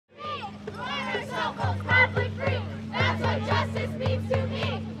Join so-called conflict-free. That's what justice means to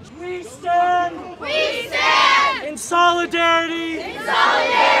me. We stand. We stand. In solidarity. In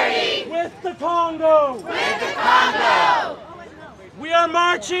solidarity. With the Congo. With the Congo. We are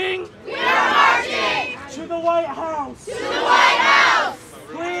marching. We are marching. To the White House. To the White House.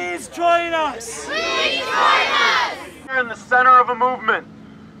 Please join us. Please join us. We're in the center of a movement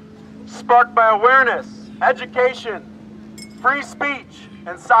sparked by awareness, education, free speech,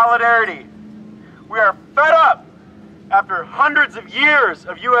 and solidarity. We are fed up after hundreds of years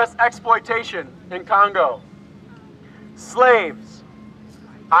of U.S. exploitation in Congo. Slaves,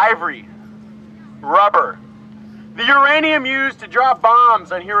 ivory, rubber, the uranium used to drop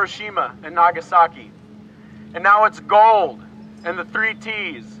bombs on Hiroshima and Nagasaki. And now it's gold and the 3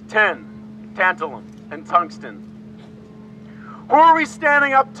 T's, tin, tantalum, and tungsten. Who are we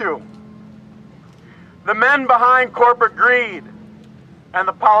standing up to? The men behind corporate greed and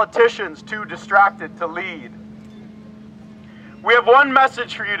the politicians too distracted to lead. We have one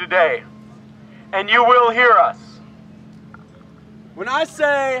message for you today, and you will hear us. When I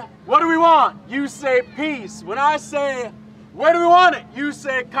say, what do we want? You say peace. When I say, where do we want it? You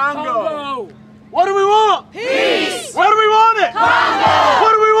say Congo. What do we want? Peace. Where do we want it? Congo.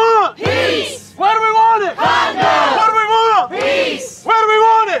 What do we want? Peace. Where do we want it? Congo. What do we want? Peace. Where do we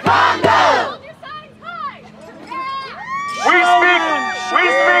want it? Congo.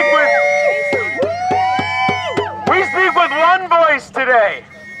 We speak with one voice today.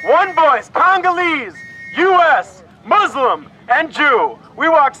 One voice, Congolese, U.S., Muslim, and Jew. We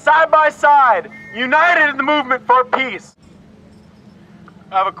walk side by side, united in the movement for peace.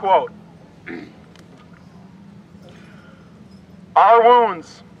 I have a quote. Our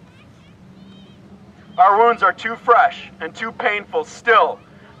wounds are too fresh and too painful still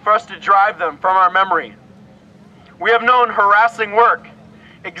for us to drive them from our memory. We have known harassing work,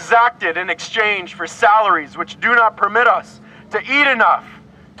 exacted in exchange for salaries which do not permit us to eat enough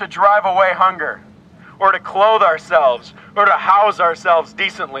to drive away hunger, or to clothe ourselves, or to house ourselves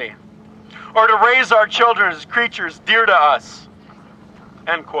decently, or to raise our children as creatures dear to us.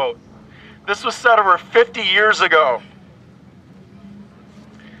 End quote. This was said over 50 years ago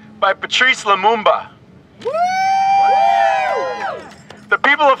by Patrice Lumumba. The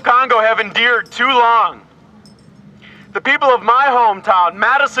people of Congo have endured too long. The people of my hometown,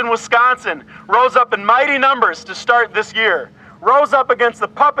 Madison, Wisconsin, rose up in mighty numbers to start this year, rose up against the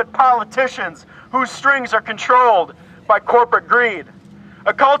puppet politicians whose strings are controlled by corporate greed,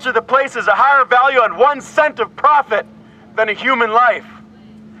 a culture that places a higher value on 1 cent of profit than a human life.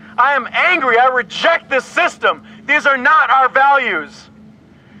 I am angry. I reject this system. These are not our values.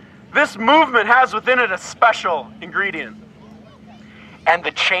 This movement has within it a special ingredient. And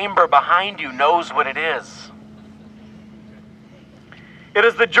the chamber behind you knows what it is. It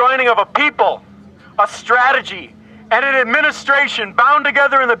is the joining of a people, a strategy, and an administration bound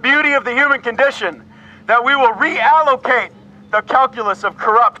together in the beauty of the human condition that we will reallocate the calculus of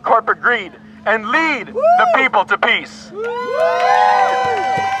corrupt corporate greed and lead the people to peace.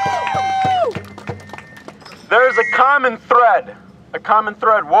 There is a common thread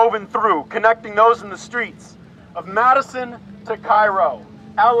woven through, connecting those in the streets of Madison to Cairo,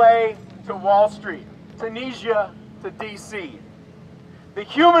 LA to Wall Street, Tunisia to DC. The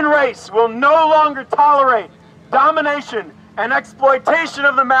human race will no longer tolerate domination and exploitation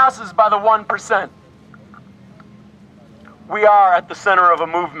of the masses by the 1%. We are at the center of a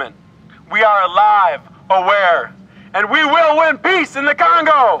movement. We are alive, aware, and we will win peace in the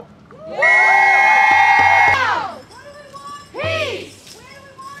Congo!